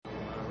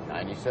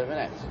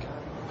97X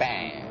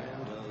Band,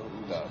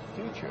 the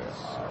future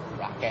of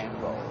rock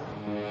and roll.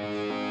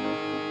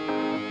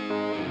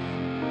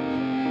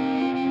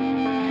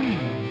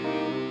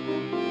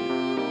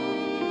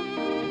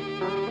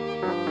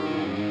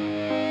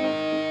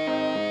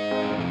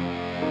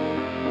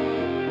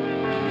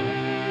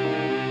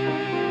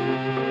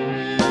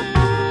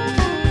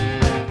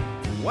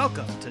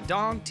 Welcome to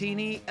Dong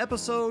Teeny,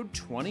 episode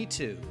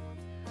 22.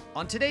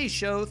 On today's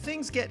show,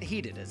 things get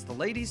heated as the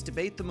ladies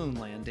debate the moon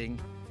landing,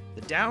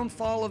 the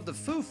downfall of the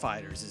Foo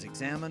Fighters is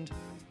examined,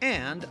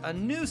 and a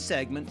new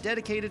segment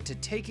dedicated to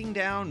taking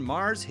down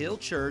Mars Hill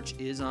Church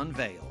is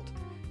unveiled.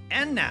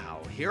 And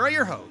now, here are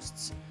your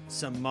hosts,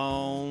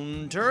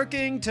 Simone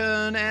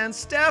Turkington and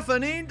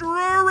Stephanie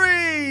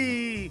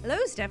Drury! Hello,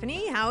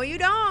 Stephanie. How are you,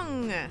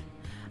 Dong?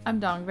 I'm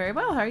Dong very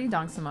well. How are you,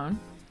 Dong Simone?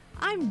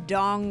 I'm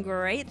Dong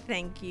great,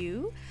 thank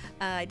you.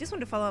 I just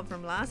want to follow up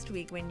from last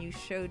week when you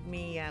showed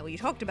me, you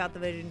talked about the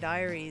Virgin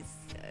Diaries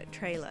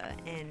trailer,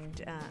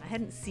 and I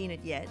hadn't seen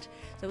it yet,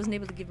 so I wasn't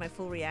able to give my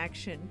full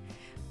reaction.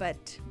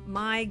 But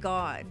my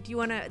God, do you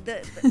want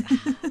to?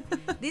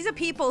 These are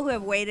people who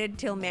have waited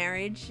till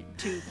marriage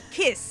to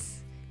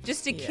kiss,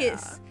 just to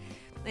kiss.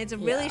 It's a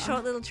really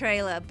short little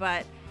trailer,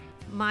 but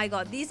my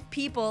God, these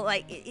people,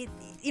 like,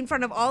 in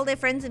front of all their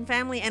friends and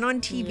family and on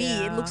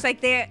TV, it looks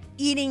like they're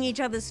eating each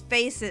other's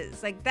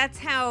faces. Like, that's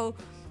how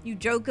you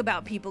joke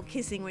about people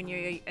kissing when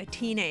you're a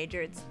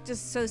teenager. It's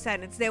just so sad.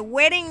 It's their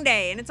wedding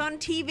day and it's on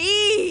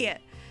TV.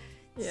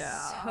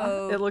 Yeah.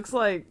 So it looks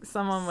like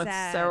someone with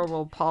sad.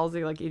 cerebral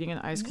palsy, like eating an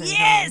ice cream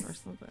Yes! cone or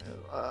something.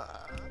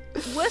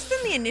 Worse than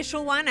the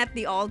initial one at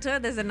the altar,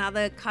 there's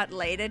another cut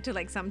later to,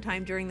 like,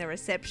 sometime during the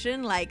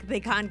reception. Like, they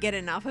can't get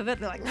enough of it.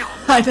 They're like, no,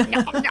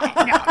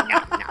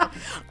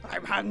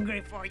 I'm hungry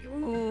for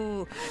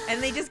you.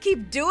 And they just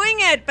keep doing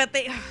it, but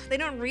they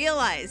don't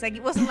realize. Like,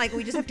 it wasn't like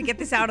we just have to get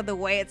this out of the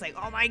way. It's like,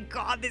 oh my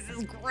God, this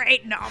is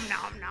great. No.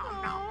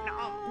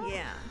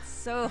 Yeah, it's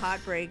so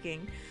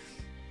heartbreaking.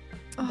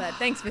 But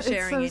thanks for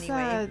sharing it's so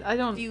anyway.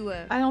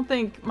 Sad. I don't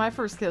think my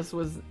first kiss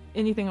was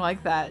anything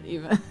like that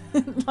even.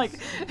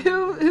 Like,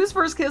 whose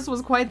first kiss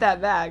was quite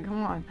that bad?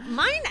 Come on.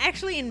 Mine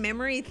actually in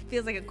memory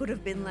feels like it could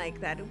have been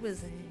like that. It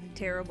was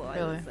terrible.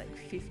 Really? I was like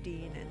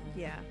 15 and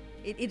yeah.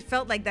 It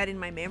felt like that in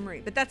my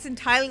memory. But that's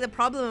entirely the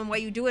problem and why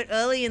you do it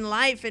early in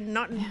life and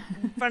not in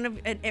front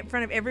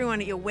of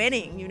everyone at your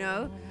wedding, you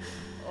know?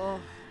 Oh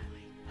my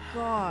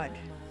God.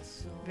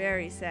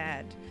 Very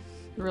sad.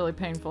 Really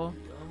painful.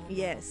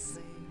 Yes.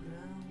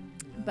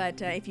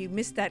 But if you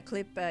missed that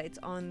clip, it's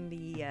on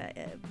the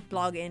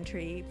blog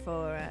entry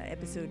for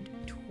episode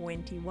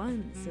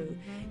 21. So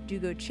do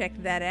go check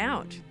that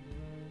out.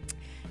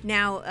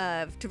 Now,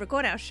 to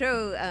record our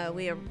show,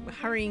 we are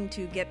hurrying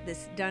to get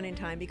this done in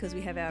time because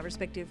we have our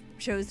respective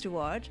shows to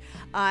watch.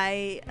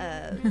 I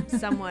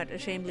somewhat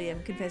ashamedly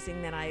am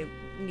confessing that I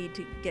need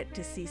to get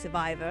to see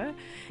Survivor.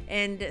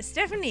 And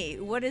Stephanie,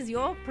 what is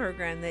your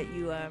program that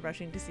you are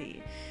rushing to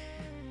see?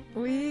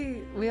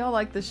 We all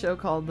like this show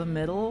called The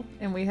Middle,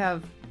 and we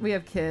have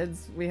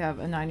kids. We have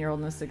a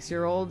 9-year-old and a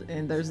 6-year-old,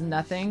 and there's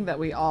nothing that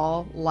we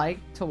all like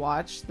to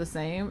watch the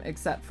same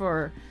except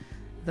for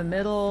The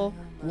Middle,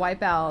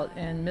 Wipeout,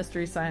 and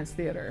Mystery Science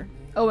Theater.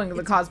 Oh, and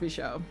The Cosby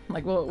Show.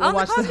 Like, we'll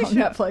watch that on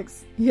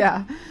Netflix.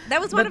 Yeah. That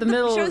was one of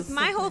the shows is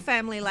my whole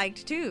family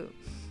liked too.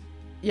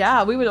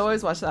 Yeah, we would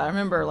always watch that. I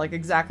remember, like,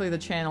 exactly the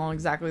channel and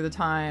exactly the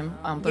time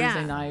on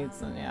Thursday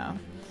nights, and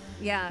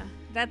Yeah,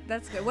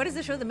 that's good. What is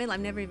the show The Middle?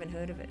 I've never even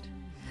heard of it.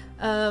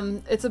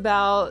 It's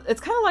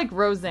kind of like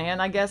Roseanne,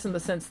 I guess, in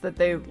the sense that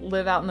they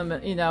live out in the,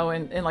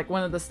 in like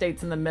one of the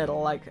states in the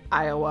middle, like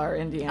Iowa or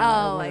Indiana.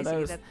 Oh, or one I of see.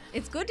 those.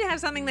 It's good to have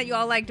something that you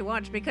all like to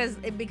watch because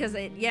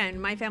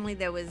in my family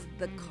there was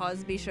The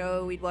Cosby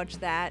Show. We'd watch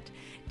that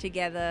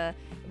together.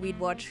 We'd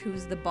watch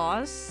Who's the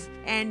Boss,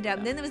 and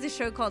then there was this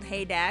show called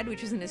Hey Dad,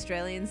 which was an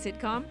Australian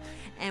sitcom,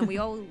 and we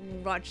all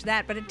watched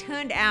that. But it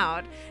turned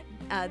out.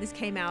 This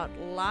came out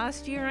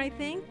last year, I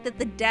think, that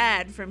the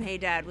dad from Hey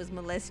Dad was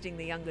molesting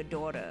the younger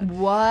daughter.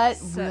 What?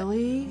 So,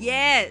 really?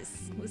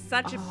 Yes. It was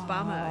such a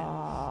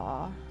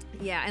bummer.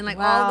 Yeah, and like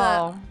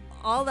wow.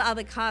 all the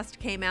other cast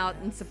came out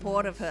in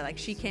support of her. Like,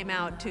 she came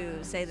out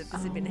to say that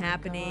this had been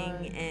happening,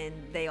 God. and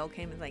they all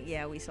came and like,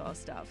 yeah, we saw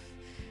stuff.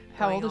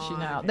 How old is she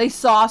now? They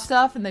saw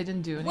stuff and they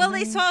didn't do anything? Well,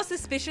 they saw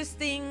suspicious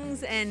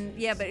things, and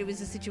yeah, but it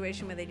was a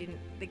situation where they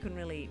couldn't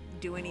really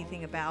do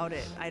anything about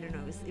it. I don't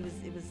know. It was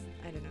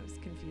I don't know. It was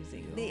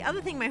confusing. The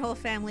other thing my whole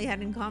family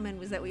had in common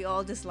was that we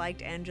all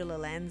disliked Angela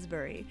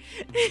Lansbury.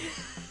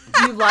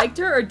 You liked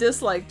her or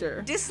disliked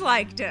her?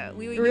 Disliked her.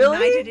 We were Really?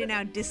 united in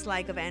our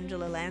dislike of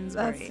Angela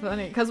Lansbury. That's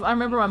funny, because I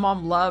remember my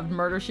mom loved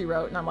Murder, She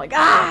Wrote, and I'm like,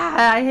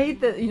 I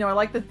hate that, I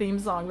like the theme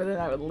song, but then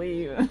I would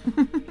leave.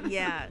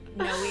 Yeah,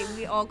 no,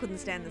 we all couldn't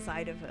stand the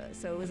sight of her,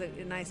 so it was a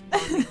nice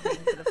bonding thing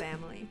for the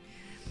family.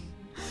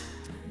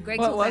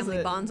 Greg's whole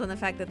family bonds on the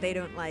fact that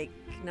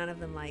none of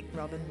them like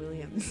Robin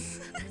Williams.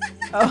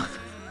 Oh.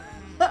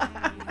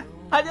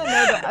 I didn't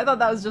know that. I thought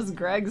that was just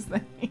Greg's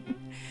thing.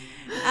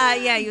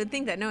 Yeah, you would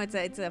think that. No, it's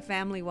a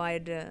family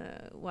wide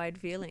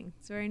feeling.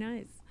 It's very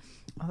nice.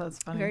 Oh, that's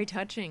funny. Very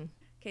touching.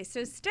 Okay,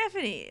 so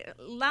Stephanie,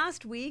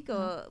 last week,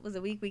 or was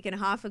it week and a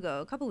half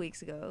ago, a couple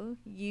weeks ago,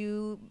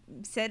 you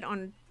said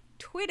on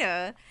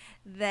Twitter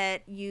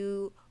that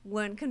you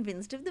weren't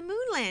convinced of the moon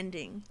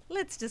landing.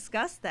 Let's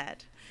discuss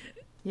that.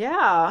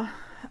 Yeah.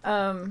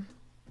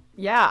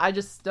 I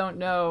just don't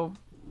know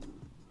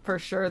for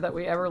sure that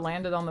we ever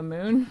landed on the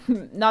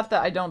moon. Not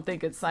that I don't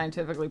think it's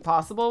scientifically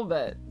possible,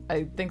 but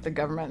I think the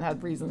government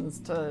had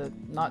reasons to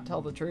not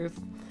tell the truth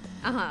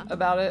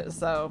about it.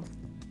 So,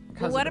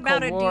 well, what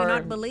about it do you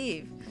not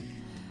believe?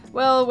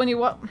 Well, when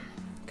you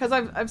because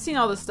I've seen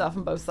all this stuff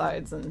on both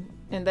sides, and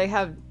they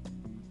have,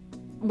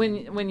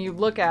 when you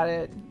look at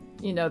it,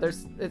 you know,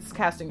 it's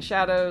casting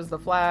shadows. The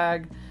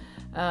flag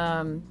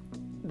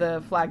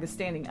is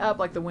standing up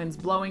like the wind's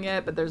blowing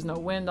it, but there's no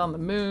wind on the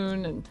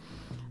moon, and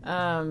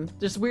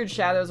just weird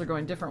shadows are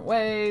going different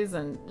ways,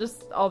 and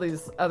just all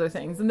these other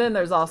things. And then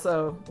there's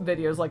also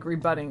videos like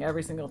rebutting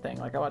every single thing.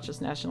 Like I watch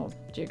this National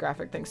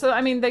Geographic thing. So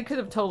I mean, they could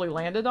have totally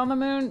landed on the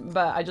moon,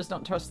 but I just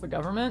don't trust the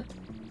government.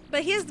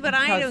 But here's what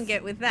I don't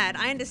get with that.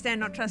 I understand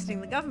not trusting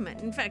the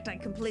government. In fact, I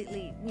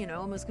completely,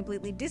 almost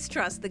completely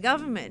distrust the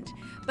government.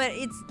 But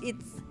it's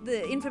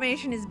the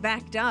information is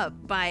backed up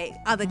by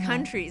other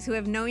countries who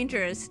have no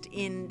interest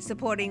in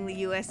supporting the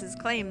US's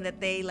claim that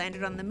they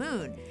landed on the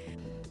moon.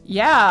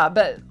 Yeah,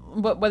 but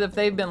what if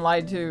they've been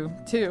lied to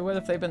too? What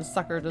if they've been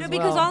suckered as well?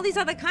 Because all these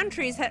other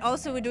countries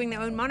also were doing their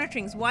own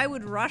monitorings. Why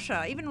would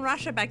Russia? Even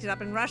Russia backed it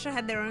up, and Russia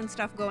had their own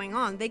stuff going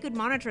on. They could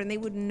monitor and they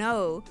would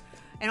know.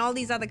 And all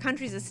these other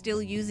countries are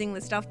still using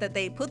the stuff that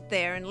they put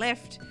there and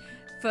left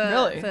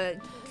they're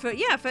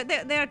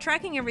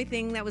tracking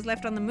everything that was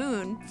left on the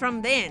moon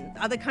from then.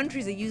 Other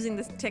countries are using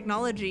this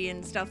technology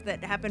and stuff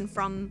that happened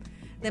from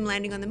them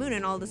landing on the moon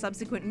and all the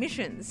subsequent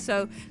missions.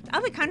 So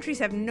other countries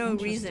have no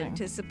reason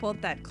to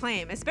support that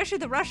claim, especially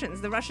the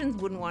Russians. The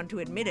Russians wouldn't want to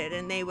admit it,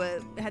 and they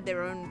had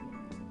their own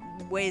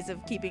ways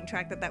of keeping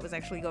track that was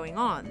actually going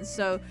on.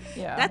 So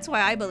that's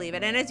why I believe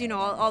it. And as you know,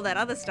 all that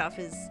other stuff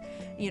is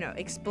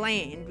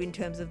explained in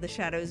terms of the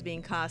shadows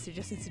being cast. It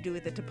just has to do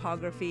with the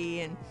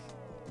topography and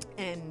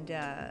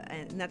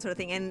that sort of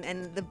thing.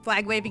 And the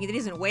flag waving, it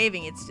isn't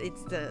waving. It's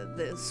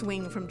the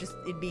swing from just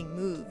it being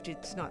moved.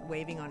 It's not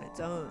waving on its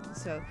own.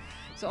 So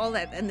all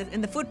that and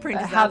the footprint.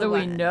 But is how do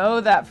we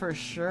know that for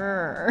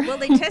sure? Well,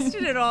 they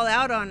tested it all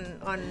out on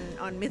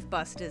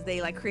MythBusters. They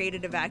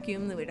created a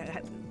vacuum that would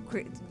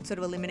sort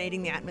of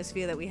eliminating the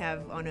atmosphere that we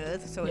have on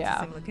Earth. So it's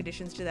similar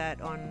conditions to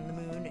that on the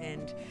moon.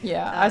 And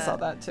I saw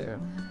that too.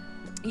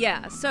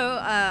 Yeah, so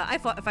I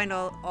find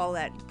all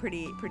that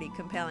pretty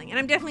compelling. And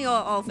I'm definitely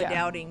all for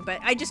doubting, but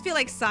I just feel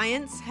like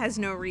science has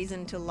no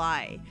reason to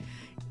lie.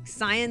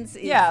 Science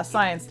is...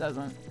 science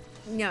doesn't.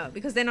 No,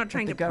 because they're not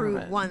trying to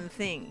prove one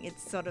thing.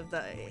 It's sort of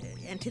the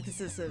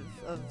antithesis of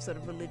sort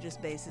of religious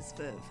basis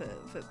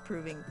for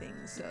proving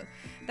things. So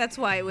that's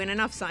why when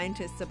enough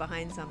scientists are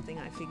behind something,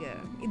 I figure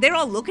they're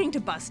all looking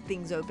to bust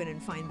things open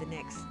and find the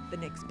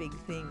next big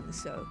thing.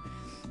 So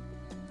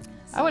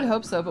I would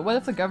hope so, but what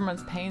if the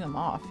government's paying them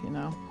off, The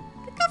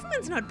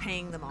government's not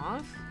paying them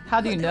off.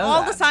 How do you know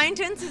all that? The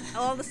scientists in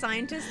all the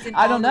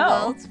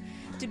world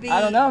to be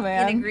I don't know,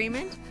 man. in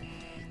agreement?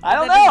 I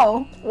don't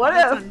know. What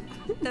if?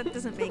 That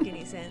doesn't make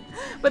any sense.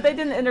 But they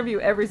didn't interview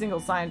every single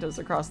scientist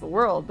across the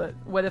world, but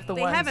what if they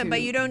haven't,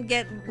 but you don't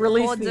get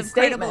hordes of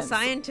credible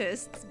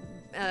scientists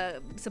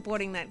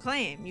supporting that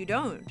claim. You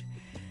don't.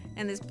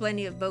 And there's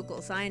plenty of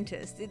vocal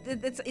scientists.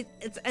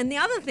 It's and the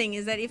other thing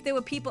is that if there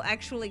were people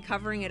actually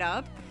covering it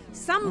up,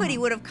 somebody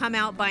would have come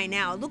out by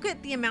now. Look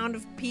at the amount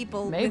of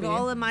people with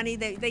all the money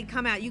that they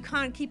come out. You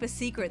can't keep a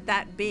secret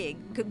that big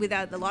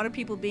without a lot of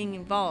people being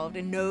involved,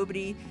 and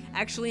nobody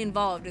actually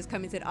involved has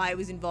come and said, I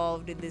was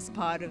involved in this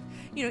part of,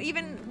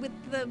 even with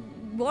the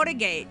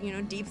Watergate,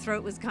 Deep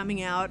Throat was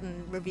coming out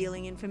and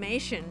revealing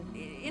information.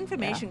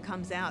 Information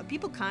comes out.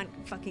 People can't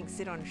fucking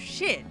sit on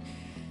shit.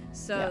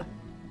 So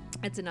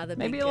it's another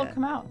maybe big, it'll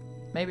come out.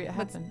 Maybe it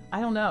happened.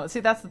 I don't know. See,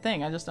 that's the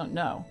thing. I just don't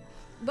know.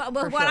 But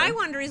what I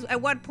wonder is,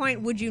 at what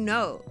point would you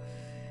know?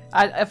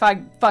 If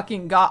I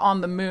fucking got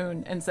on the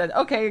moon and said,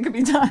 okay, it could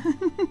be done.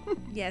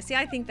 Yeah, see,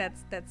 I think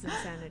that's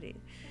insanity.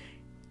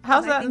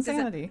 How's that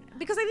insanity?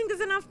 Because I think there's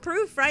enough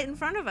proof right in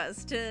front of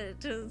us to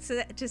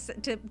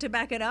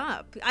back it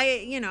up.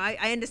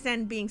 I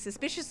understand being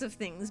suspicious of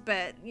things,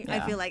 but I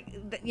feel like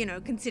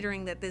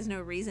considering that there's no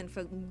reason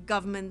for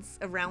governments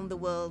around the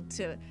world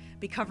to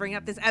be covering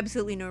up, there's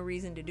absolutely no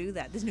reason to do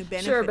that. There's no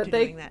benefit to doing that. Sure, but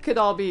they could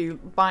all be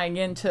buying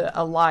into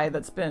a lie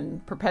that's been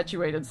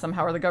perpetuated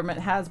somehow, or the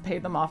government has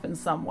paid them off in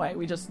some way.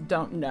 We just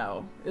don't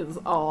know. Is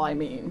all I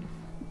mean.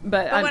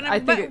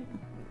 The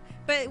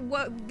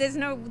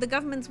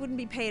governments wouldn't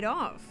be paid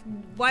off.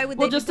 Why would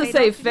they? Well, just to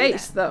save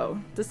face, though.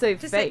 To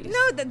save face. That's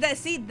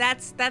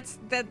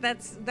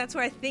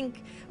where I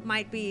think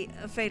might be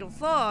a fatal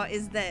flaw,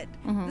 is that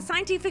the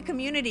scientific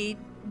community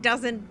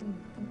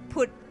doesn't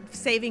put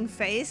saving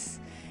face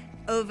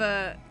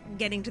over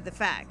getting to the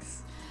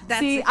facts.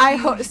 They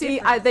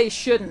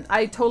shouldn't.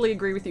 I totally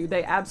agree with you.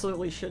 They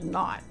absolutely should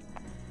not.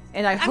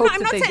 And I hope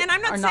I'm that they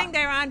I'm not are saying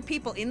there aren't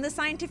people in the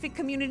scientific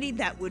community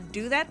that would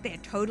do that. There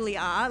totally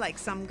are. Like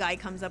some guy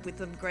comes up with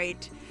some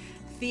great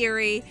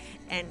theory,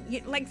 and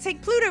like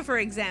take Pluto for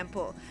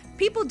example.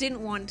 People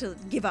didn't want to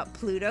give up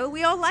Pluto.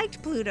 We all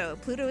liked Pluto.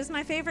 Pluto is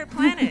my favorite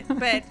planet.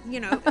 But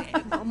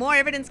more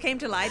evidence came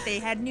to light. They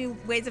had new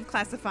ways of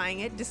classifying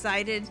it.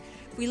 Decided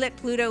if we let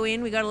Pluto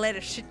in, we got to let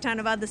a shit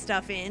ton of other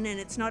stuff in, and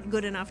it's not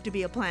good enough to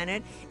be a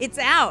planet. It's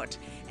out.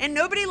 And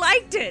nobody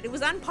liked it. It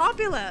was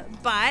unpopular,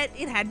 but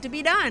it had to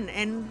be done.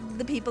 And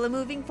the people are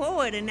moving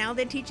forward, and now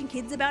they're teaching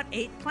kids about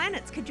 8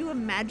 planets. Could you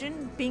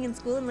imagine being in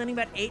school and learning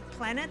about 8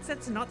 planets?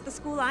 That's not the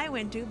school I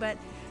went to, but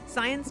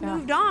science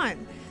moved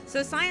on.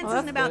 So science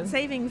isn't about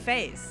saving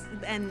face.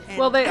 And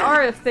well, they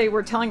are if they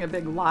were telling a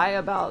big lie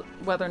about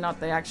whether or not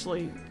they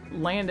actually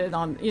landed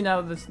on,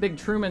 this big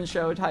Truman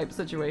Show type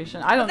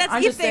situation. I don't. That's I'm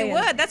if just they saying,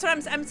 would. That's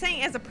what I'm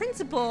saying. As a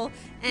principle,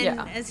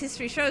 and as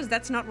history shows,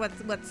 that's not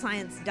what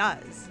science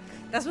does.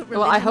 That's what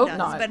religion I hope does,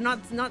 not.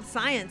 but not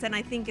science. And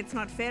I think it's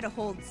not fair to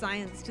hold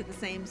science to the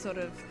same sort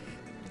of.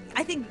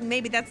 I think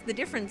maybe that's the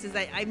difference. Is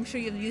I'm sure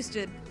you're used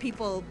to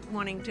people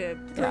wanting to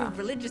prove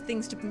religious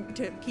things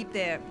to keep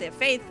their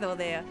faith or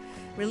their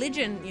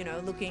religion,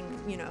 looking,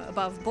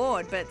 above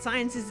board. But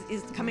science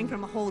is coming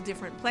from a whole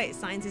different place.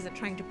 Science isn't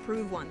trying to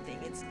prove one thing.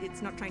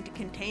 It's not trying to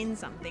contain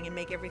something and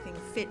make everything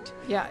fit.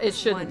 Yeah, it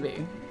shouldn't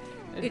be.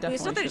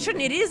 It's not that it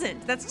shouldn't. It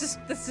isn't. That's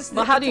just.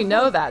 Well, how do you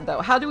know that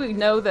though? How do we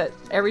know that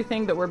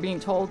everything that we're being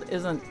told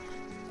isn't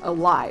a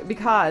lie?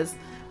 Because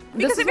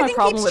this is everything my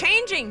problem keeps with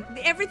changing.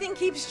 Everything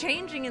keeps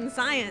changing in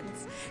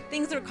science.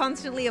 Things are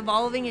constantly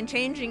evolving and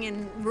changing,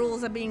 and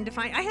rules are being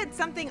defined. I had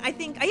something. I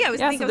think. Yeah, I was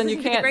thinking. So I was then you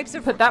listening to the Grapes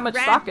can't of put that much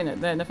Wrath. stock in it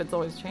then if it's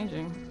always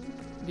changing.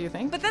 Do you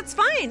think? But that's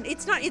fine.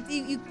 It's not.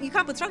 You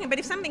can't put stock in it. But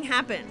if something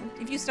happened,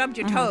 if you stubbed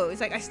your toe,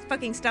 it's like I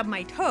fucking stubbed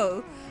my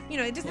toe.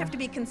 It doesn't have to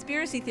be a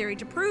conspiracy theory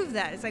to prove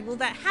that. It's like, well,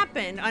 that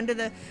happened under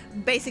the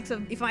basics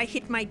of if I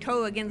hit my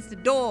toe against a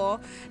door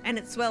and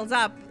it swells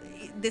up.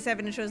 This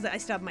evidence shows that I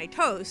stubbed my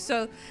toe.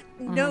 So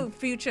no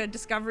future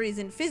discoveries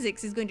in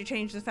physics is going to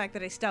change the fact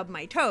that I stubbed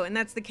my toe. And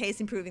that's the case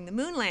in proving the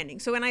moon landing.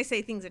 So when I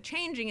say things are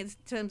changing, it's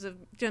in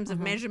terms of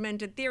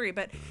measurement and theory.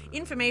 But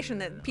information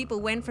that people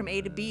went from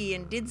A to B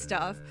and did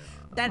stuff,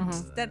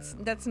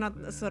 that's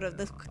not the sort of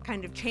the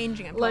kind of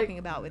changing I'm talking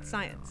about with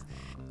science.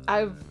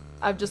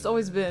 I've just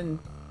always been,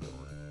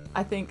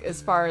 I think,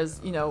 as far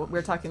as, we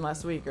were talking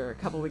last week or a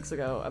couple weeks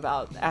ago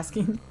about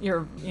asking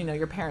your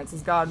parents,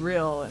 is God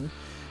real? And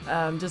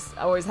just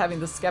always having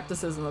the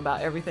skepticism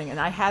about everything. And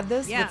I had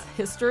this with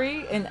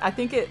history, and I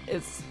think it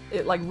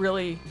like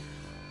really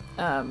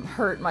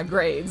hurt my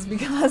grades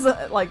because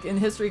like in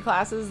history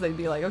classes, they'd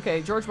be like,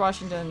 okay, George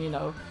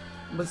Washington,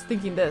 was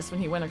thinking this when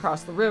he went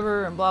across the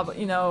river and blah,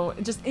 blah,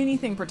 just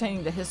anything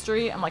pertaining to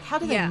history. I'm like, how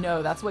do they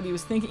know that's what he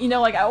was thinking?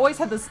 Like I always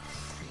had this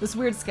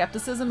weird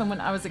skepticism. And when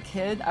I was a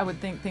kid, I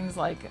would think things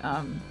like,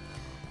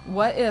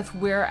 what if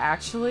we're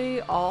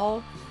actually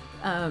all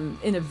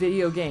in a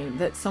video game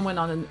that someone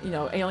on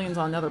aliens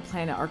on another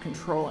planet are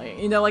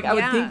controlling, I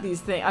would think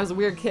these things. I was a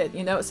weird kid,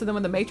 so then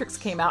when the Matrix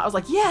came out, I was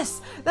like, yes,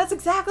 that's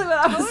exactly what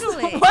I was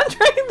wondering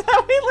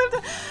that we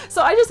lived in.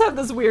 So I just have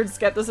this weird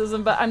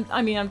skepticism, but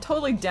I'm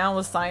totally down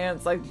with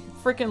science. I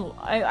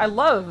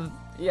love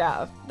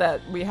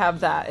that we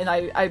have that, and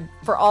I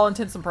for all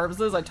intents and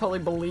purposes I totally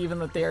believe in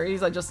the theories.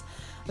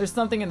 There's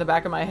something in the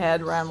back of my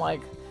head where I'm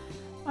like,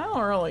 I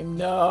don't really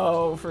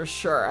know for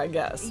sure, I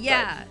guess.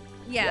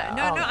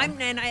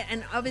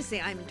 And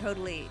obviously I'm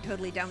totally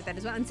down with that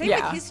as well. And same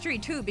with history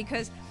too,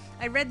 because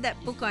I read that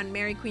book on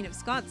Mary Queen of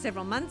Scots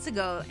several months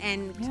ago,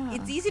 and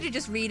it's easy to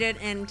just read it,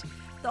 and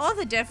the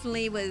author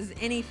definitely was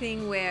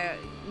anything where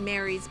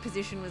Mary's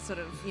position was sort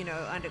of,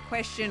 under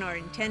question or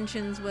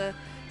intentions were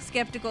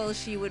skeptical,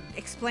 she would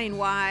explain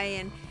why,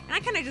 and I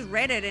kind of just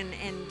read it and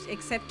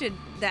accepted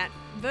that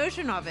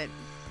version of it,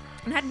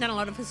 and hadn't done a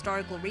lot of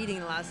historical reading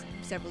in the last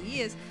several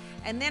years.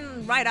 And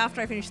then right after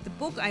I finished the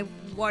book, I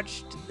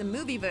watched the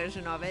movie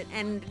version of it,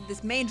 and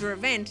this major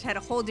event had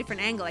a whole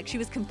different angle. Like, she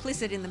was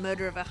complicit in the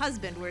murder of her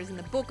husband, whereas in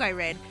the book I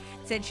read,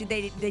 it said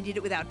they did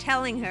it without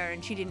telling her,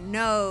 and she didn't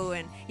know,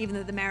 and even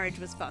though the marriage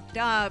was fucked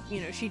up,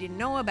 she didn't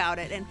know about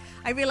it. And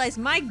I realized,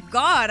 my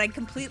God, I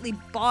completely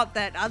bought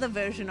that other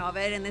version of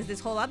it, and there's this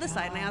whole other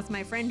side. And I asked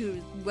my friend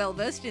who's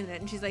well-versed in it,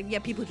 and she's like, yeah,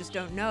 people just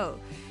don't know.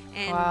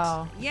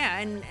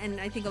 And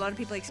and I think a lot of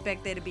people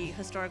expect there to be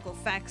historical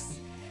facts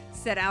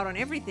set out on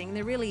everything.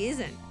 There really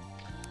isn't.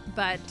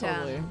 But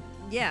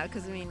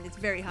because it's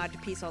very hard to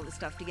piece all this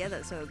stuff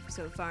together so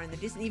far in the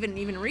distance.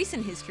 Even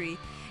recent history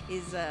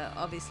is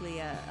obviously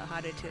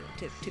harder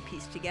to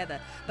piece together.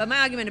 But my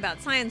argument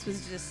about science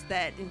was just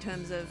that in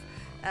terms of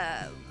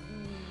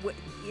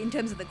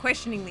the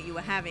questioning that you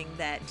were having,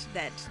 that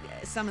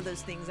some of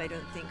those things I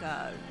don't think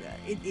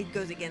it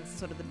goes against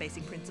sort of the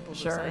basic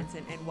principles of science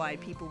and why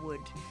people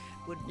would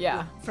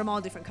from all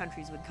different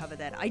countries would cover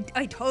that.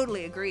 I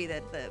totally agree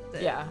that the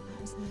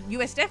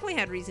U.S. definitely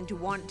had reason to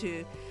want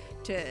to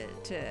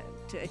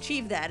to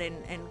achieve that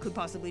and could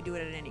possibly do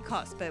it at any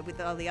cost. But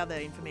with all the other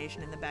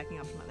information and the backing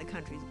up from other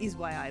countries is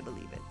why I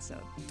believe it. So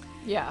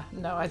Yeah,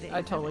 no, I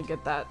totally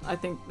get that. I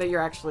think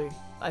that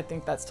I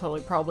think that's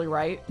totally probably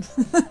right.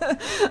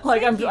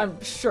 Like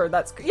I'm sure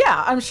that's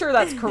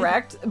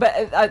correct.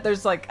 But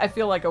there's like, I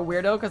feel like a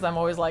weirdo because I'm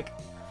always like,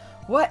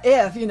 what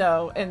if,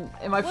 and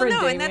my friend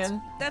Damien.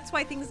 And that's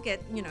why things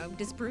get,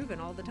 disproven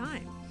all the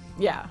time.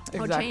 Yeah,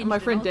 exactly. My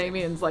friend altered.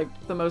 Damien's like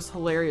the most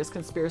hilarious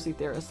conspiracy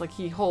theorist. Like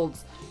he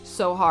holds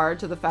so hard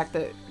to the fact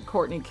that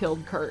Courtney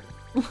killed Kurt.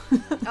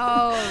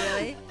 Oh,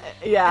 really?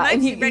 Yeah,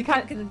 and he read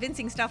kind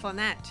convincing stuff on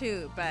that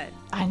too, but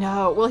I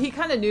know. Well, he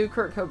kind of knew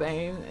Kurt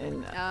Cobain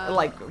and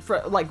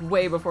like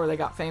way before they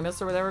got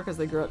famous or whatever, because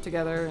they grew up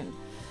together, and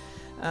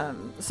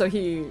so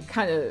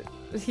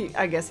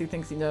I guess he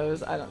thinks he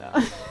knows. I don't know.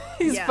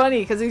 He's funny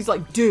because he's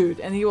like,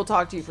 dude, and he will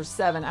talk to you for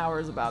 7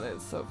 hours about it.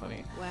 It's so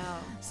funny. Wow.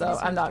 So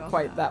I'm not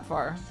quite that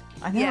far.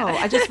 I know. Yeah.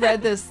 I just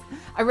read this.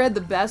 I read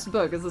the best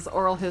book. Is this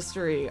oral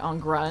history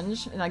on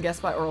grunge, and I guess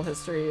by oral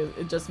history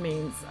it just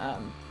means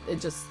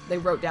they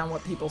wrote down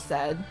what people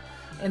said,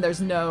 and there's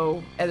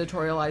no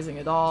editorializing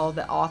at all.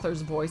 The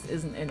author's voice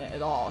isn't in it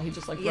at all. He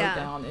just wrote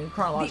down in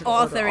chronological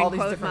order all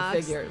these different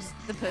figures.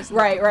 The person.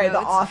 Right. The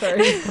author.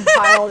 He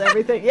compiled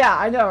everything. Yeah,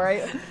 I know,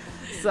 right?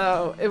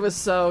 So it was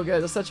so good.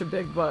 It was such a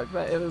big book,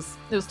 but it was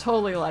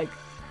totally like,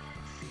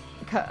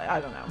 I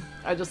don't know.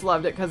 I just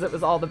loved it because it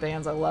was all the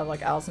bands I love,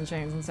 like Alice in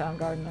Chains and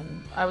Soundgarden,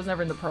 and I was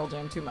never into Pearl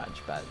Jam too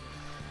much, but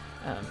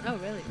oh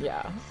really?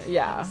 Yeah.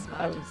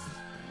 I was.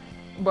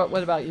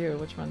 What about you?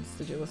 Which ones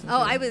did you listen to?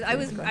 I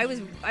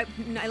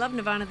love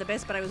Nirvana the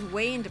best, but I was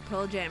way into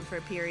Pearl Jam for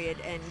a period,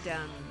 and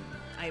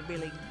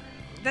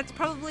that's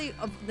probably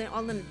of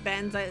all the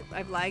bands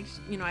I've liked.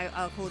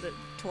 I'll hold a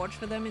torch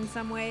for them in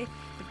some way.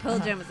 But Pearl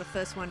Jam was the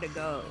first one to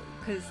go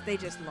because they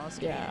just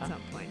lost me at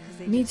some point.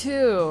 Me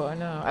too. I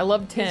know. I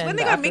love 10. When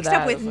they got mixed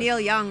up with Neil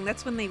Young,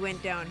 that's when they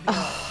went downhill.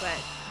 But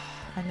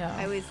I know.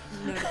 I always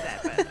noticed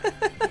that.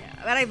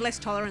 But I have less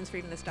tolerance for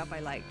even the stuff I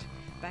liked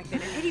back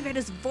then. And Eddie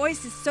Vedder's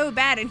voice is so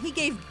bad, and he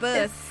gave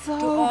birth to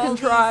all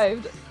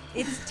contrived.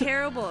 It's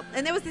terrible.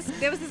 And there was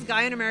this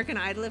guy on American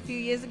Idol a few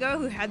years ago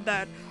who had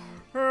that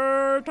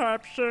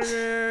type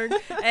singing,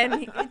 and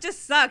it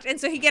just sucked. And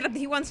so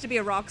he wants to be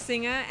a rock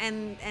singer,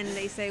 and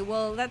they say,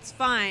 well, that's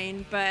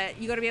fine, but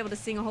you got to be able to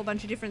sing a whole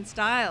bunch of different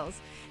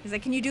styles. He's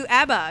like, can you do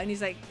ABBA? And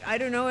he's like, I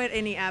don't know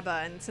any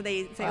ABBA. And so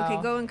they say,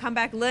 okay, go and come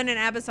back, learn an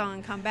ABBA song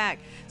and come back.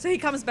 So he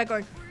comes back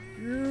going,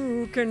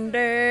 you can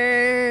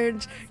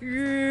dance,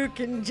 you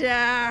can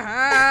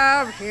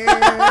jive,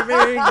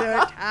 having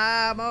the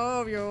time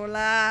of your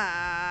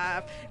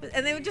life.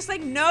 And they were just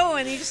like, no,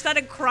 and he just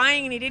started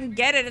crying and he didn't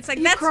get it. It's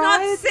like, that's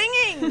not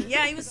singing.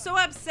 Yeah, he was so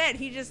upset.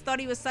 He just thought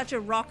he was such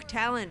a rock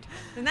talent.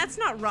 And that's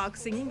not rock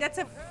singing. That's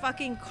a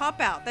fucking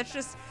cop-out. That's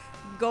just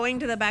going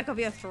to the back of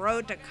your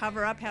throat to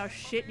cover up how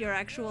shit your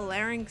actual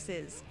larynx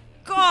is.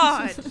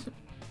 God!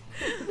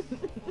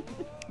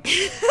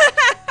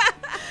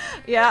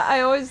 Yeah,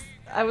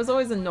 I was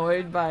always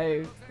annoyed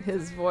by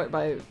his voice,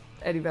 by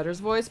Eddie Vedder's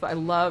voice, but I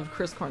love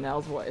Chris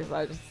Cornell's voice.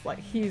 I just like,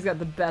 he's got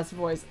the best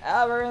voice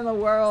ever in the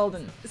world.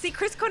 And see,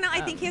 Chris Cornell, I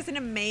think he has an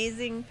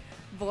amazing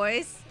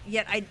voice.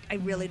 Yet I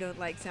really don't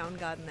like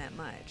Soundgarden that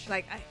much.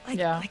 Like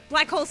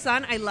Black Hole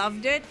Sun, I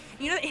loved it.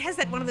 It has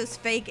that one of those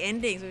fake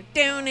endings where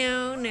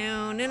no.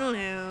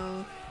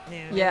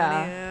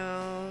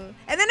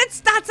 And then it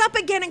starts up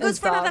again and goes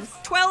for another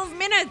 12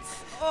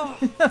 minutes. Oh,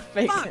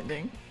 fake fuck.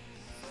 ending.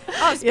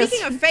 Oh,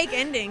 speaking of fake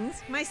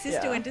endings, my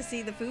sister went to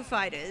see the Foo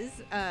Fighters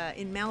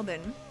in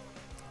Melbourne,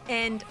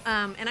 and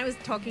I was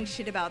talking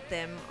shit about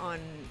them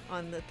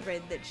on the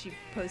thread that she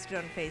posted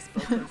on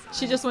Facebook.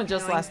 She just went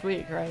last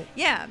week, right?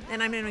 Yeah,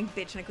 and I'm an annoying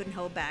bitch, and I couldn't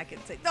hold back.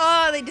 It's like,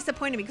 oh, they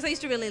disappointed me because I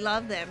used to really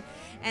love them.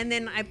 And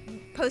then I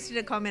posted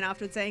a comment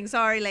afterwards saying,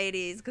 sorry,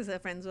 ladies, because her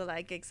friends were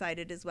like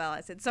excited as well.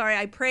 I said, sorry,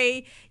 I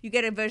pray you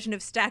get a version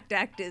of Stacked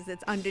Actors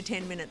that's under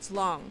 10 minutes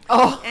long.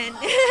 Oh. And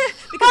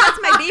because that's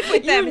my beef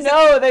with them.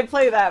 They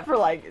play that for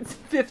like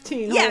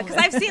 15 Yeah, because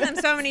I've seen them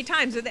so many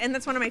times, and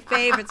that's one of my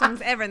favorite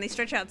songs ever, and they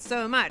stretch out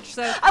so much.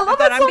 So I love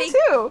that song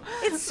too.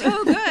 It's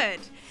so good.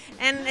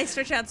 And they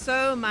stretch out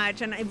so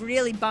much, and it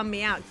really bummed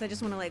me out because I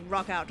just want to like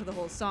rock out to the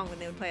whole song when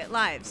they would play it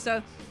live.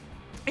 So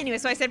anyway,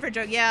 so I said for a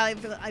joke, yeah,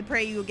 I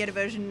pray you'll get a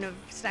version of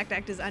Stacked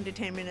Actors under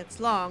 10 minutes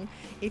long.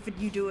 If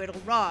you do,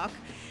 it'll rock.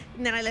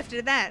 And then I left it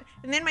at that.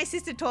 And then my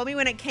sister told me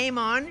when it came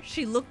on,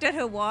 she looked at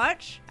her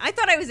watch. I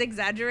thought I was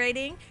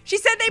exaggerating. She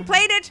said they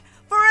played it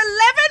for 11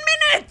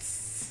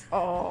 minutes.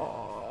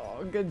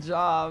 Oh, good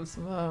job,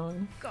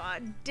 Simone.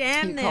 God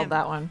damn them. You called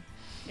that one.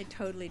 I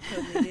totally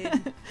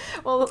did.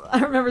 Well, I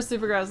remember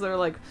Supergrass, they were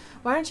like,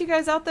 why aren't you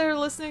guys out there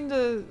listening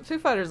to Foo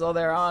Fighters while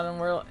they're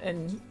on?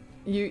 And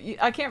you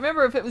I can't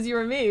remember if it was you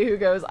or me who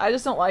goes, I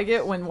just don't like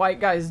it when white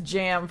guys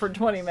jam for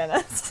 20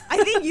 minutes.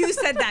 I think you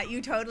said that.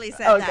 You totally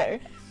said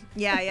that.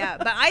 Yeah.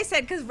 But I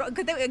said, because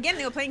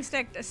they were playing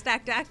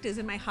Stacked Actors,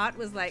 and my heart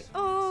was like,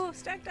 oh,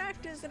 Stacked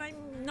Actors, and I'm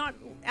not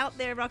out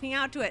there rocking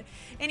out to it.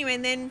 Anyway,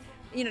 and then,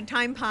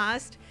 time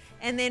passed,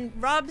 and then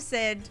Rob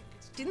said,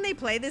 didn't they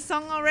play this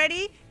song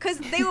already? Because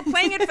they were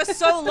playing it for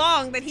so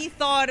long that he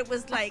thought it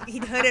was like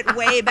he'd heard it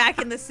way back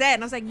in the set.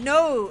 And I was like,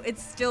 no,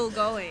 it's still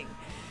going.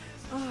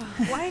 Oh,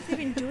 why have they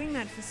been doing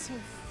that for so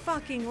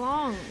fucking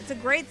long? It's a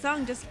great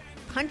song. Just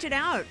punch it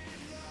out.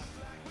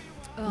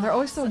 They're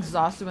always so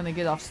exhausted when they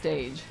get off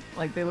stage.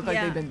 Like they look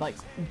like they've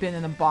been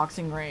in a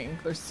boxing ring.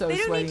 They're so They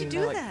don't sweaty need to and do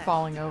they're like that.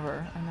 falling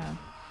over. I know.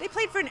 They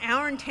played for an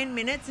hour and 10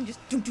 minutes and just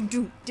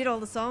did all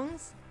the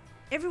songs.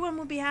 Everyone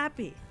will be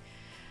happy.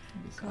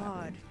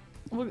 God.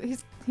 Well,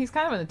 he's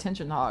kind of an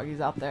attention hog.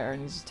 He's out there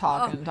and he's just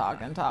talking. He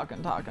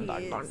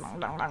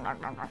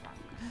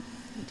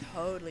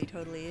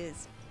totally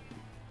is.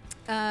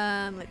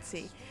 Let's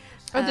see.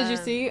 Oh, did you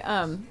see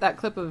that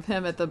clip of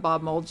him at the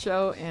Bob Mould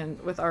show and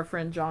with our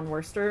friend John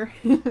Worster,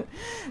 who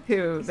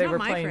they not were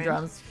my playing friend.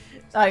 drums?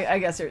 I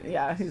guess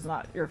he's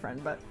not your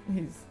friend, but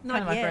he's Not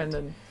kind of my yet. friend,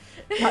 and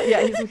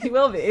he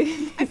will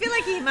be. I feel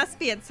like he must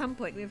be at some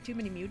point. We have too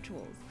many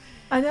mutuals.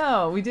 I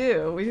know we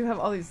do. We do have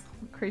all these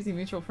crazy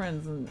mutual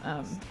friends, and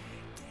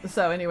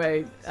so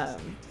anyway,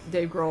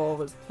 Dave Grohl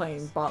was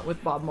playing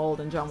with Bob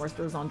Mould, and John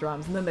Worster was on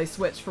drums, and then they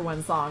switched for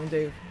one song.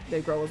 Dave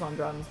Grohl was on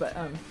drums, but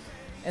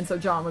and so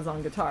John was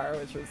on guitar,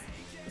 which was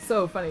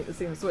so funny to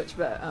see him switch.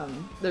 But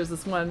there's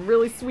this one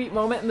really sweet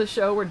moment in the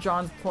show where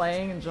John's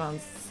playing, and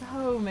John's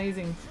so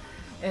amazing.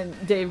 And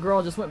Dave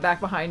Grohl just went back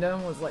behind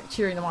him, was like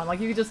cheering him on. Like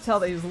you could just tell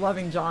that he was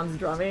loving John's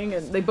drumming,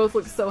 and they both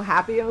looked so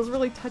happy. It was a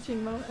really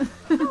touching moment.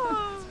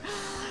 Oh,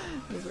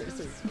 It was very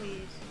sweet.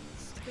 sweet.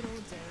 Good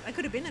old Dave. I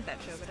could have been at that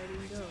show, but I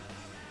didn't go.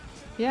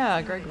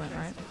 Yeah, Greg went,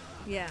 right?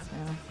 Yeah.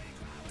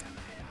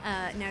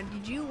 Yeah. Now,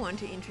 did you want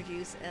to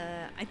introduce?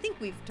 I think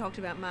we've talked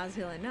about Mars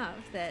Hill enough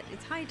that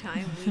it's high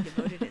time we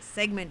devoted a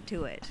segment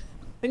to it.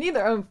 They need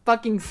their own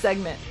fucking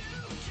segment.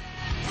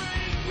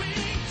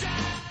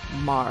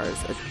 Mars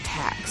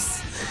Attacks.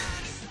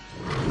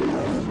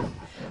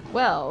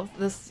 Well,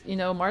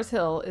 Mars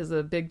Hill is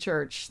a big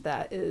church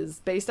that is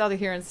based out of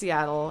here in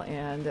Seattle,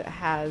 and it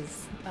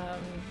has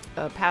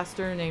a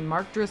pastor named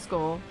Mark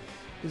Driscoll,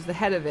 who's the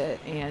head of it.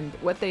 And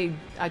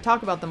I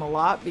talk about them a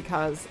lot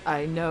because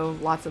I know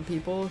lots of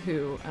people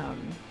who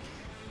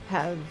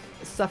have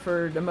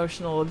suffered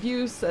emotional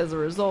abuse as a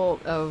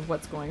result of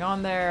what's going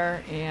on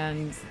there,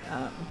 and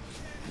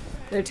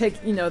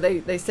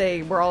they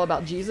say we're all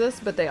about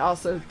Jesus, but they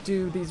also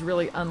do these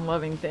really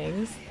unloving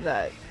things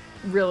that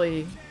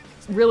really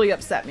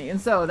upset me, and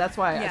so that's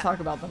why I talk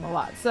about them a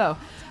lot. So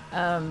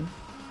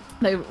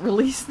they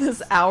released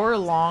this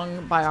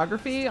hour-long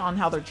biography on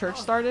how their church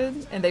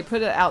started, and they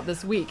put it out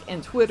this week,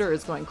 and Twitter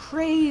is going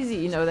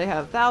crazy. They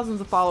have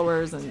thousands of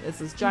followers, and it's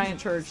this giant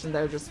church, and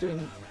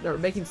they're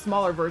making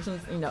smaller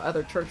versions,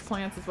 other church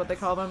plants is what they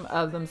call them,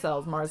 of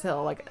themselves, Mars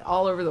Hill, like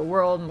all over the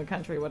world and the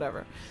country,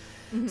 whatever.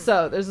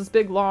 So there's this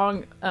big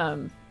long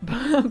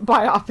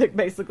biopic.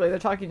 Basically, they're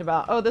talking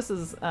about this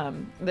is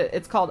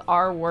it's called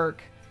Our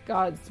Work,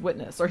 God's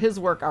Witness, or His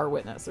Work, Our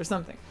Witness, or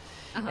something.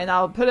 And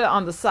I'll put it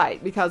on the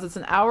site because it's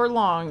an hour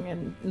long,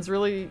 and it's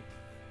really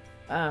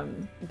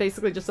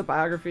basically just a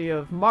biography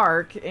of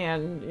Mark,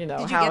 and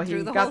how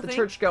he got the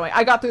church going.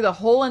 I got through the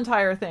whole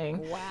entire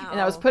thing. Wow. And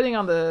I was putting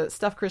on the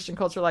Stuff Christian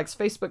Culture Likes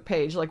Facebook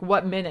page, like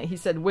what minute he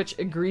said which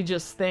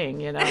egregious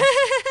thing,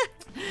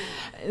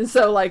 And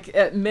so, like,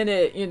 at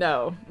minute,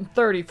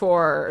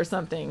 34 or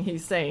something,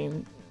 he's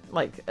saying,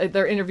 like,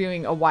 they're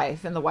interviewing a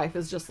wife, and the wife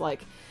is just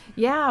like,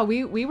 yeah,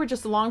 we were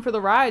just along for the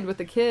ride with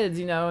the kids,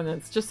 and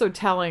it's just so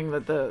telling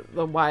that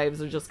the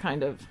wives are just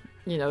kind of,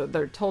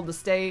 they're told to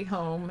stay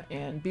home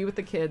and be with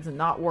the kids and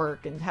not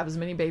work and have as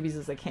many babies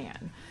as they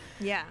can.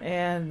 Yeah.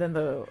 And then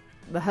the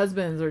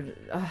husbands are,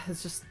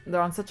 it's just,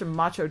 they're on such a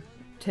macho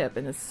tip,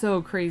 and it's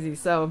so crazy.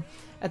 So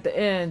at the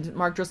end,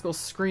 Mark Driscoll's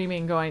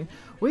screaming, going,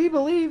 we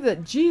believe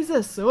that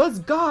Jesus was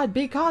God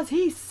because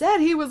he said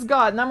he was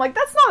God. And I'm like,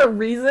 that's not a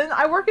reason.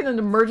 I work in an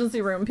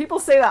emergency room. People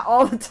say that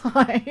all the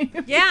time.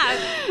 Yeah.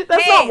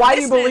 That's not why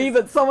you believe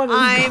that someone is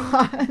I'm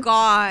God.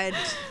 God.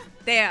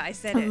 There, I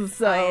said it.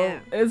 So I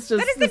am. it's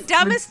just... That is the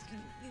dumbest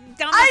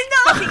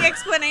fucking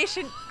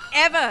explanation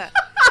ever.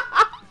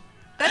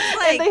 That's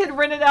like... And they had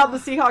rented out the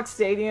Seahawks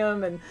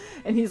stadium, and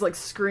he's like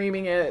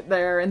screaming it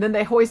there. And then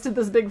they hoisted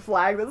this big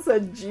flag that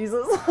said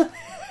Jesus on it.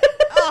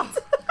 Oh.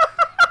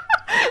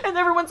 And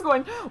everyone's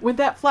going, when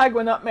that flag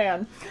went up,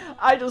 man,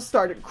 I just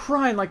started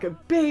crying like a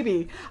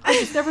baby. I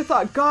just never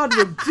thought God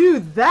would do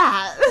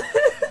that.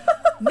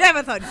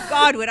 Never thought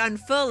God would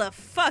unfurl a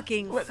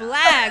fucking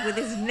flag with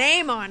his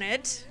name on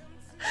it.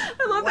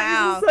 I love that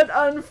you just said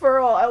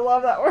unfurl. I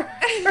love that word.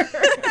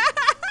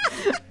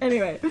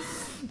 Anyway,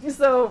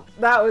 so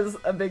that was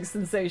a big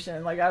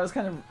sensation. Like, I was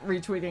kind of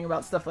retweeting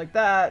about stuff like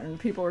that, and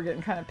people were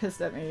getting kind of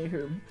pissed at me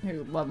who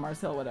love Mars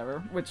Hill, whatever,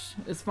 which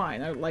is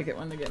fine. I like it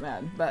when they get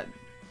mad, but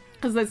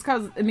because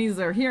it means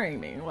they're hearing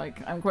me.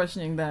 Like, I'm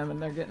questioning them, and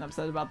they're getting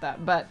upset about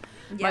that. But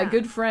my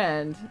good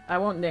friend, I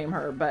won't name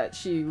her, but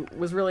she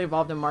was really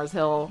involved in Mars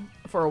Hill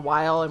for a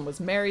while and was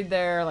married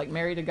there, like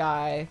married a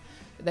guy.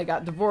 They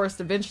got divorced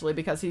eventually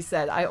because he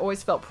said, I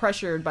always felt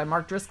pressured by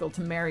Mark Driscoll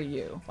to marry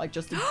you, like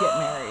just to get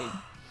married.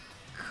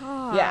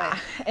 God. Yeah.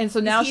 And so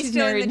now Is he she's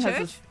still married in the and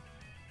has church? this...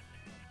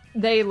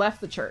 They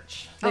left the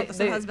church. So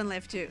the husband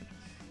left too.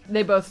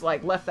 They both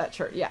like left that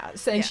church. Yeah.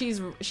 So, and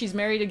Yeah. she's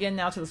married again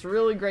now to this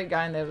really great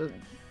guy, and they have a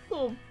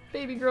little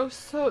baby girl,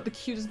 so the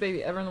cutest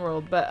baby ever in the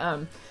world.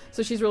 But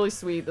so she's really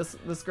sweet,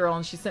 this girl,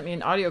 and she sent me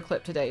an audio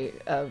clip today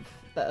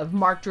of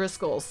Mark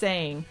Driscoll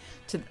saying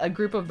to a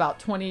group of about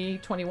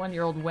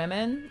 21-year-old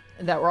women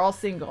that were all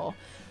single.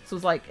 So it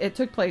was like it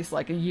took place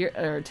like a year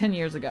or 10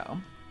 years ago.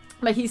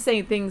 But he's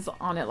saying things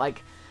on it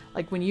like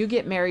when you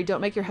get married,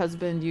 don't make your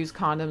husband use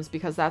condoms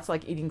because that's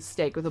like eating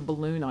steak with a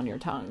balloon on your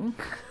tongue.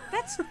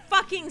 That's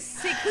fucking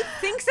sick. Who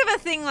thinks of a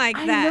thing like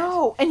that? I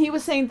know. And he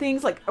was saying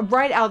things like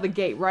right out of the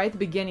gate, right at the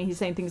beginning, he's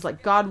saying things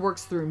like God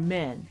works through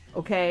men,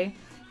 okay?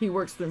 He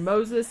works through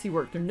Moses, he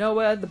worked through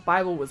Noah, the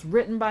Bible was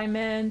written by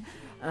men,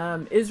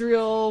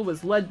 Israel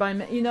was led by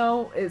men. You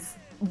know, it's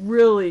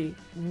really,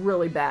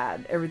 really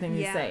bad, everything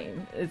he's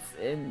saying. It's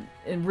in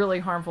really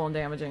harmful and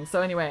damaging.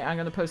 So anyway, I'm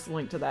going to post a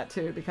link to that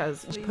too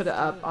because she put it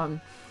up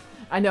on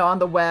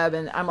the web,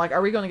 and I'm like,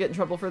 are we going to get in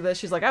trouble for this?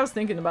 She's like, I was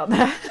thinking about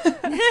that.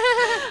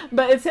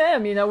 But it's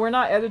him, you know, we're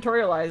not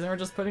editorializing, we're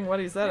just putting what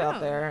he said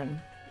out there. And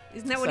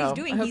isn't that what he's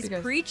doing? He's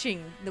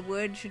preaching. The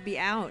word should be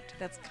out.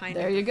 That's kind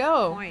of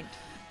the point.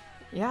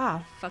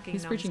 Yeah. Fucking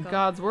he's preaching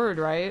God's word,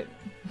 right?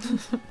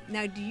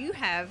 Now, do you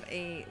have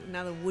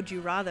another would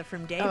you rather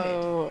from David?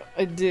 Oh,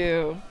 I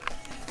do.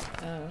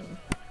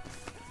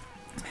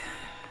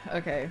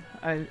 Okay,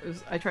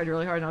 I tried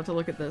really hard not to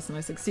look at this, and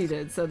I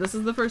succeeded. So this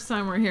is the first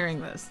time we're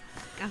hearing this.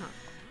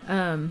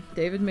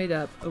 David made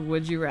up a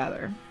would you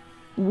rather.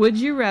 Would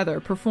you rather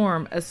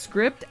perform a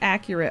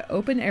script-accurate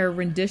open-air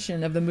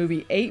rendition of the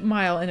movie 8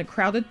 Mile in a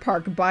crowded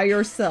park by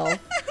yourself,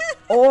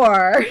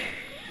 or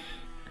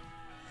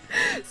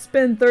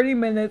spend 30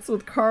 minutes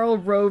with Karl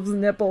Rove's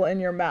nipple in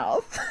your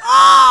mouth?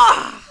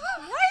 Oh!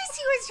 Why is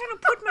he always trying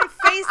to put my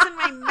face in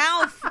my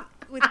mouth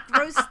with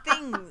gross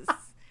things?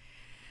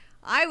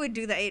 I would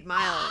do the 8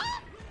 Mile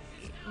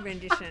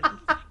rendition.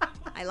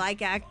 I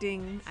like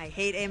acting. I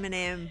hate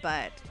Eminem,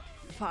 but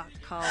fuck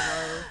Karl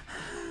Rove.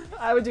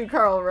 I would do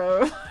Karl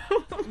Rove.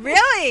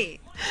 Really?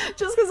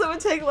 Just because it would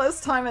take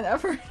less time and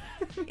effort.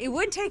 It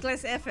would take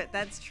less effort.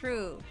 That's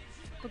true.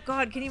 But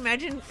God, can you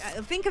imagine?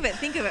 Think of it,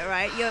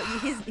 right?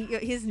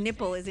 His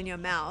nipple is in your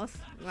mouth,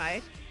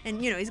 right?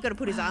 And, you know, he's got to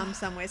put his arm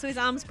somewhere. So his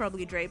arm's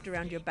probably draped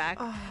around your back.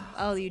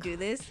 Oh, you do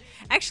this?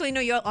 Actually, no,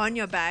 you're on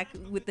your back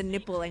with the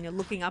nipple and you're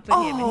looking up at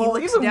him. And he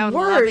looks down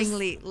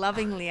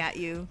lovingly at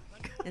you.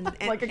 And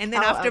then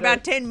after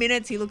about 10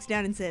 minutes, he looks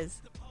down and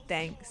says,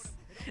 thanks.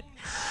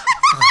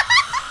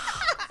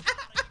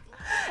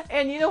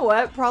 And you know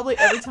what? Probably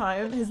every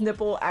time his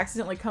nipple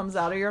accidentally comes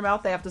out of your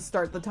mouth, they have to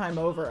start the time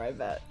over, I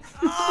bet.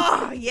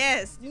 Oh,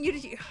 yes.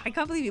 I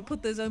can't believe you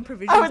put those own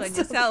provisions on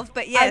yourself,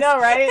 but yes. I know,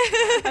 right?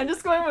 I'm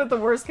just going with the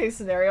worst case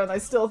scenario, and I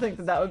still think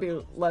that would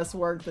be less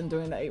work than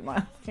doing the 8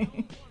 Mile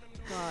thing.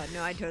 God,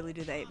 no, I totally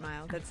do the 8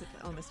 Mile. That's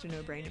almost a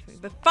no-brainer for me.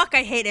 But fuck,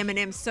 I hate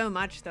Eminem so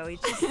much, though.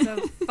 He's just so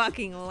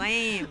fucking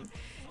lame.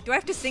 Do I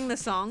have to sing the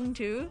song,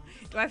 too?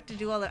 Do I have to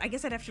do all that? I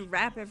guess I'd have to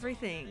rap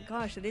everything.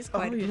 Gosh, it is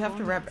quite a you'd have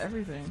to rap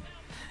everything.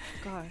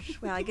 Gosh,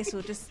 well, I guess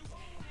we'll just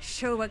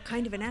show what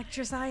kind of an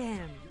actress I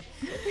am.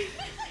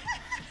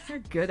 You're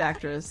a good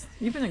actress.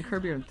 You've been in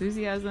Curb Your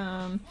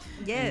Enthusiasm.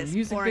 Yes, and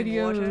music Pouring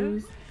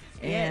videos.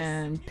 Water.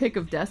 And Pick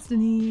of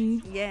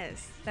Destiny.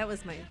 Yes, that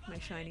was my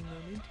shining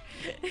moment.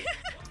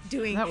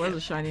 That was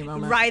a shining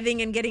moment.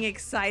 Writhing and getting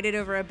excited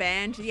over a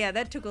band. Yeah,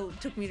 that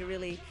took me to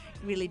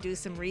really do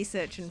some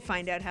research and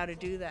find out how to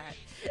do that.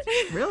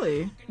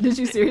 Really? Did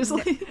you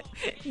seriously?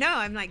 No,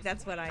 I'm like,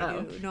 that's what I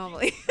do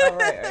normally. Oh,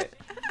 right.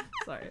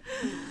 Sorry.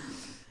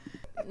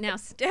 Now,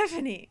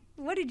 Stephanie,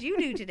 what did you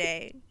do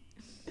today?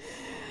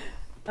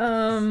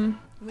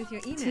 With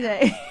your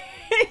email.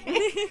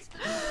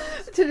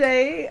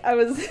 Today I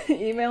was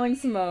emailing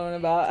Simone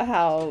about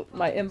how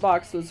my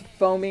inbox was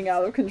foaming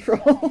out of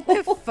control.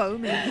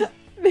 Foaming?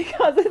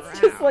 Because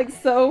it's just like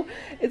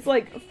it's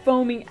like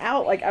foaming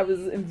out. Like I was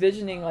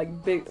envisioning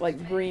like big,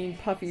 like green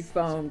puffy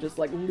foam just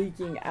like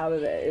leaking out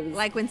of it. It was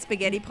like when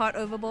spaghetti pot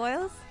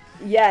overboils?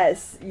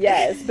 Yes,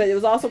 but it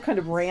was also kind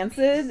of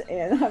rancid,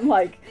 and I'm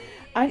like,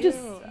 I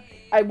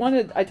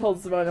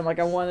told Simone, I'm like,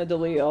 I want to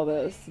delete all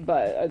this,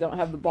 but I don't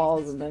have the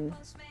balls, and then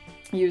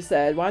you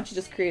said, why don't you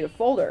just create a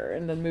folder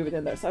and then move it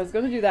in there? So I was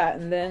going to do that,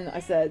 and then I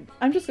said,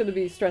 I'm just going to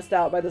be stressed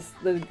out by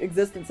the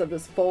existence of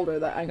this folder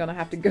that I'm going to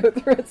have to go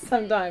through it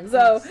sometime.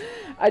 So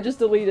I just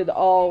deleted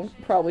all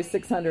probably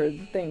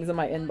 600 things in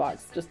my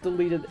inbox, just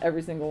deleted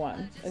every single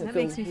one. And that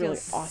makes me feel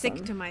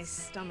sick to my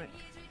stomach.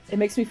 It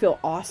makes me feel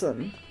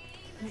awesome.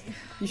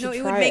 You should no,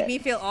 it would make me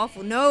feel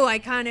awful. No, I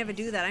can't ever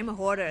do that. I'm a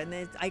hoarder,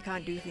 and I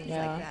can't do things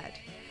like that.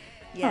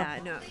 Yeah,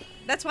 no.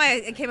 That's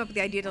why I came up with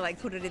the idea to like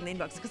put it in the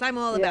inbox, because I'm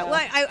all about. Well,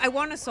 I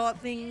want to sort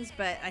things,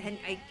 but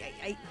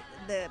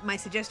my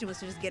suggestion was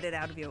to just get it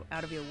out of your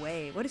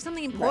way. What if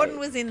something important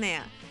was in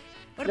there?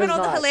 What about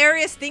all the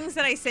hilarious things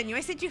that I sent you? I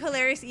sent you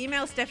hilarious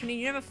emails, Stephanie.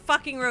 You never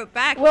fucking wrote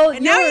back. Well,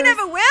 and now you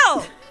never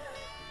will.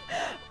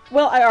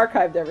 Well, I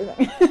archived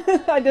everything.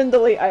 I didn't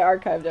delete. I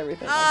archived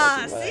everything. See?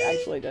 I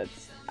actually did.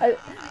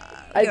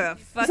 You're a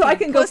fucking so I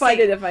can go pussy. fight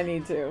it if I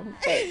need to.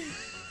 But,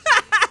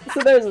 so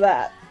there's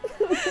that.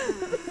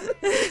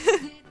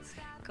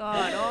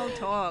 God, all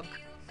talk.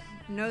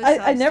 No I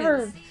substance.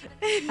 never.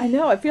 I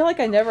know. I feel like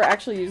I never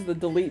actually use the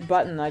delete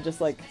button. I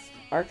just like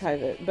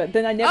archive it, but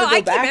then I never go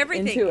I back keep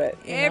everything. into it.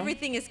 You know?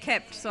 Everything is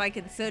kept so I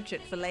can search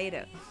it for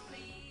later.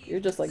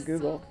 You're just like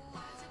Google.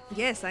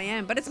 Yes, I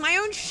am. But it's my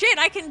own shit.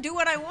 I can do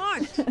what I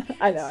want.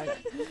 I know.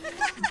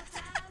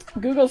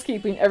 Google's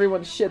keeping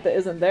everyone's shit that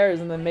isn't theirs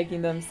and then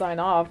making them sign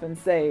off and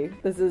say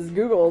this is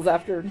Google's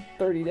after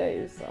 30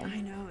 days. So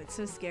I know. It's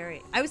so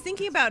scary. I was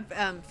thinking about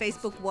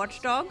Facebook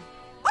Watchdog.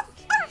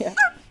 yeah.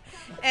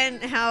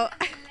 And how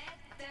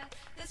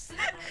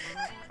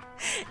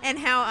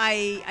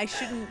I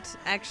shouldn't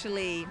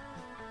actually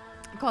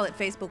call it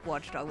Facebook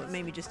Watchdog, but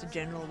maybe just a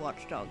general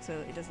watchdog, so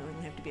it doesn't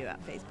even have to be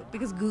about Facebook,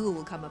 because Google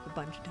will come up a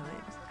bunch of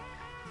times.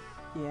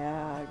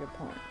 Yeah, good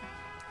point.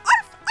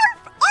 Arf,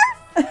 arf,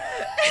 arf!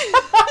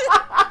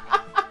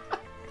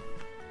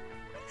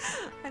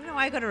 I don't know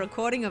why I got a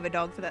recording of a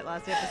dog for that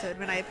last episode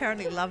when I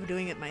apparently love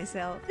doing it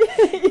myself. You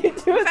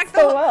do it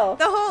so well.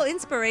 The whole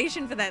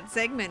inspiration for that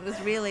segment was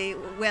really,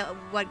 well,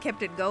 what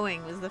kept it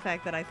going was the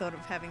fact that I thought of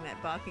having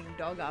that barking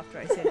dog after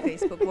I said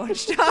Facebook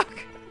Watchdog.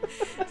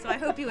 So I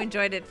hope you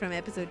enjoyed it from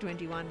episode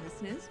 21,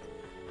 listeners.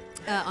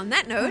 On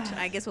that note,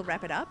 I guess we'll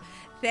wrap it up.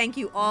 Thank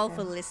you all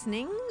for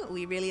listening.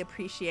 We really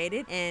appreciate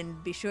it.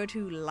 And be sure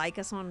to like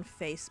us on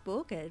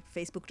Facebook at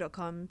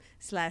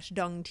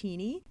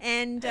facebook.com/dongtini.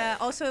 And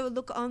also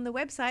look on the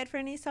website for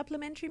any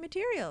supplementary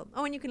material.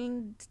 Oh, and you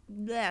can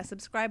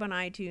subscribe on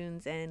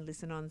iTunes and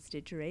listen on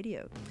Stitcher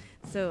Radio.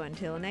 So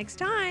until next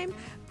time,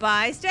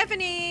 bye,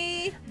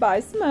 Stephanie. Bye,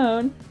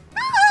 Simone.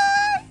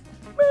 Bye.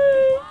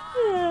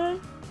 Bye.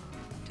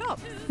 Top.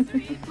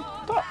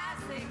 Top.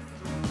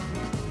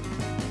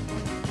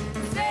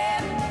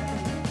 7,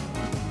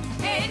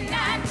 8,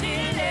 9,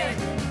 10, 11.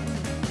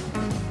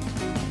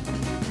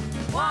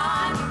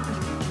 1,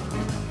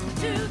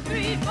 2,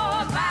 3, 4,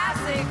 5,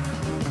 6.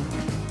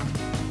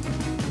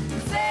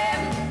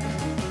 7,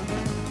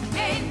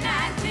 8,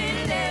 9,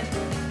 10, 11.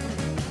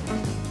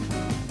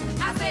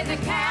 I say the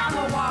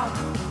camel walk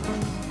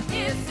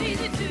is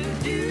easy to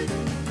do.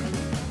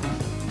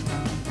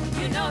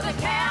 You know the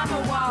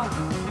camel walk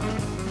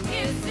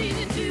is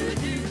easy to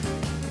do.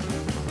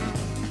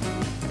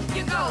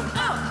 You go up,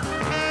 ah,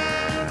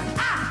 up,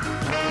 ah,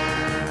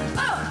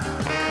 up,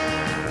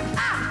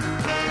 ah,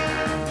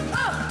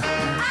 up,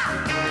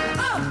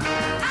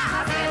 ah. I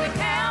said the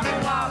camel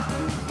walk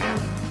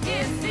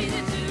is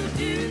easy to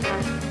do.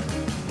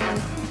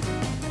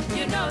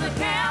 You know the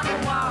camel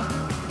walk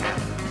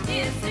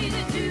is easy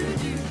to do.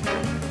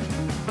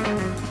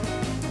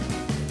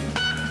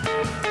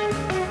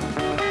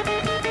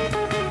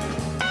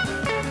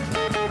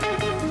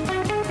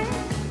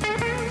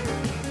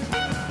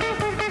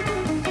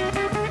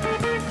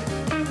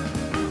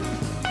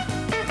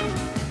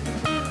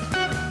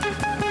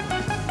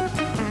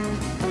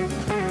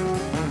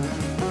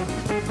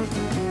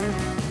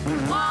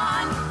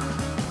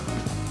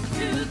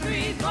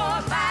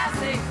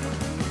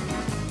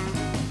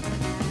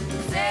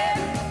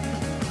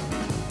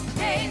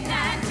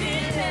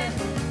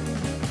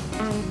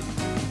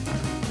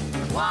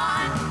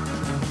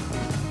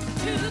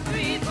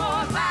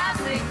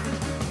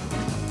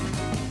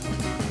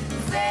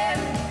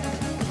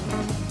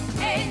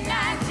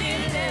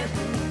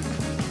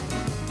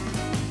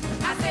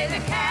 The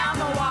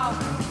camel walk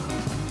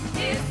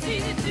is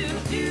easy to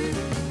do.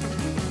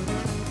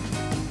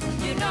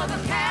 You know the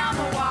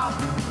camel walk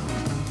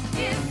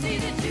is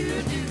easy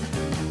to do.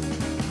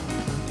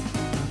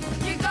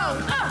 You go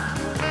up, ah,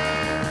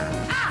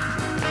 up, ah,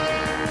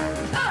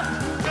 up,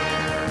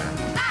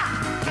 ah,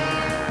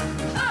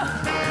 up,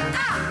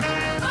 ah.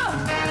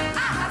 I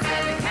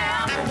said the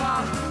camel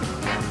walk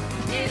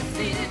is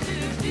easy to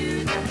do.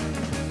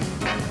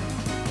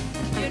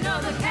 You know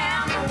the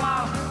camel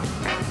walk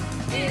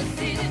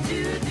is easy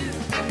to do.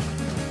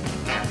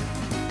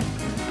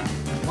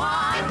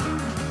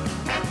 1,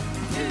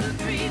 2,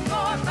 3,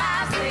 4,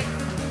 5, 6,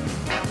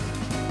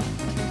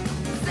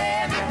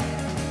 7,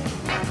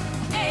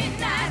 8,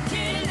 9,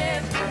 10,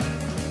 11.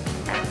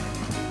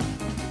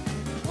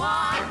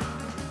 1,